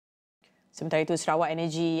Sementara itu, Sarawak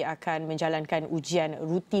Energy akan menjalankan ujian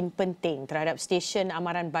rutin penting terhadap stesen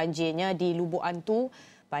amaran banjirnya di Lubok Antu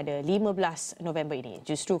pada 15 November ini.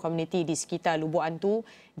 Justru komuniti di sekitar Lubok Antu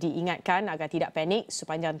diingatkan agar tidak panik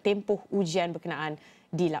sepanjang tempoh ujian berkenaan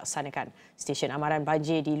dilaksanakan. Stesen amaran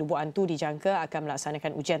banjir di Lubok Antu dijangka akan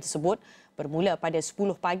melaksanakan ujian tersebut bermula pada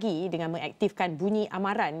 10 pagi dengan mengaktifkan bunyi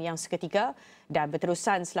amaran yang seketika dan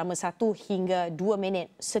berterusan selama 1 hingga 2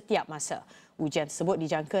 minit setiap masa. Ujian tersebut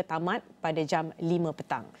dijangka tamat pada jam 5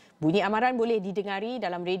 petang. Bunyi amaran boleh didengari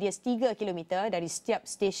dalam radius 3 km dari setiap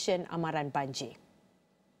stesen amaran banjir.